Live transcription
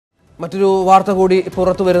മറ്റൊരു വാർത്ത കൂടി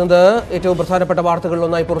പുറത്തു വരുന്നത് ഏറ്റവും പ്രധാനപ്പെട്ട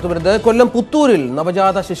വാർത്തകളിലൊന്നായി പുറത്തു വരുന്നത് കൊല്ലം പുത്തൂരിൽ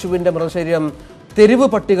നവജാത ശിശുവിന്റെ മൃതശരീരം തെരുവ്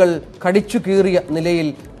പട്ടികൾ കടിച്ചു കീറിയ നിലയിൽ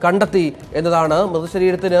കണ്ടെത്തി എന്നതാണ്.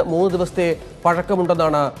 മൃതശരീരത്തിന് 3 ദിവസത്തെ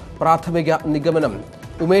പഴക്കമുണ്ടെന്നാണ് പ്രാഥമിക നിഗമനം.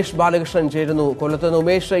 ഉമേഷ് ബാലകൃഷ്ണൻ ചേരുന്നു കൊല്ലത്ത് നിന്ന്.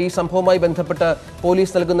 ഉമേഷ്, ഈ സംഭവവുമായി ബന്ധപ്പെട്ട്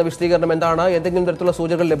പോലീസ് നൽകുന്ന വിശദീകരണം എന്താണ്? എന്തെങ്കിലും തരത്തിലുള്ള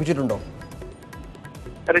സൂചനകൾ ലഭിച്ചിട്ടുണ്ടോ?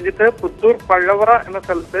 രഞ്ജിത്ത്, പുത്തൂർ പഴവറ എന്ന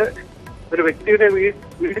സ്ഥലത്ത് ഒരു വ്യക്തിയുടെ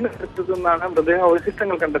വീടിന് അടുത്തു നിന്നാണ്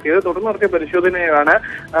മൃതദേഹാവശിഷ്ടങ്ങൾ കണ്ടെത്തിയത്. തുടർന്ന് നടത്തിയ പരിശോധനയാണ്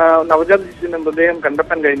നവജാത ശിശുവിന്റെ മൃതദേഹം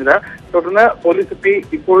കണ്ടെത്താൻ കഴിഞ്ഞത്. തുടർന്ന് പോലീസ് എത്തി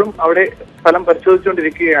ഇപ്പോഴും അവിടെ സ്ഥലം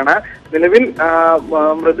പരിശോധിച്ചുകൊണ്ടിരിക്കുകയാണ്. നിലവിൽ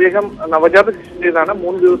മൃതദേഹം നവജാത ശിശുവിന്റേതാണ്.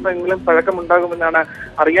 3 ദിവസമെങ്കിലും പഴക്കമുണ്ടാകുമെന്നാണ്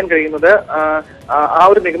അറിയാൻ കഴിയുന്നത്. ആ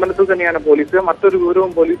ഒരു നിഗമനത്തിൽ തന്നെയാണ് പോലീസ്. മറ്റൊരു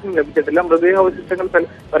വിവരവും പോലീസിന് ലഭിച്ചിട്ടില്ല. മൃതദേഹാവശിഷ്ടങ്ങൾ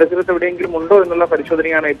പരിസരത്ത് എവിടെയെങ്കിലും ഉണ്ടോ എന്നുള്ള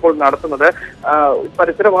പരിശോധനയാണ് ഇപ്പോൾ നടത്തുന്നത്.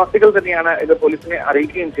 പരിസരവാസികൾ തന്നെയാണ് ഇത് പോലീസിനെ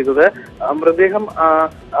അറിയിക്കുകയും ചെയ്തത്. മൃതദേഹം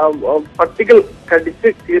പട്ടികൾ കടിച്ച്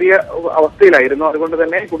കീറിയ അവസ്ഥയിലായിരുന്നു. അതുകൊണ്ട്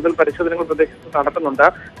തന്നെ കൂടുതൽ പരിശോധനകൾ പ്രദേശത്ത് നടത്തുന്നുണ്ട്.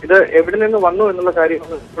 ഇത് എവിടെ നിന്ന് വന്നു എന്നുള്ള കാര്യം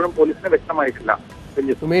ഇപ്പോഴും പോലീസിന് വ്യക്തമായിട്ടില്ല.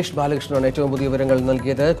 ഉമേഷ് ബാലകൃഷ്ണനാണ് ഏറ്റവും പുതിയ വിവരങ്ങൾ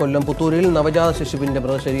നൽകിയത്. കൊല്ലം പുത്തൂരിൽ നവജാത ശിശുവിന്റെ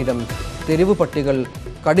മൃതശരീരം തെരുവ് പട്ടികൾ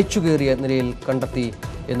കടിച്ചു കീറിയ നിലയിൽ കണ്ടെത്തി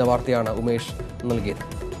എന്ന വാർത്തയാണ് ഉമേഷ് നൽകിയത്.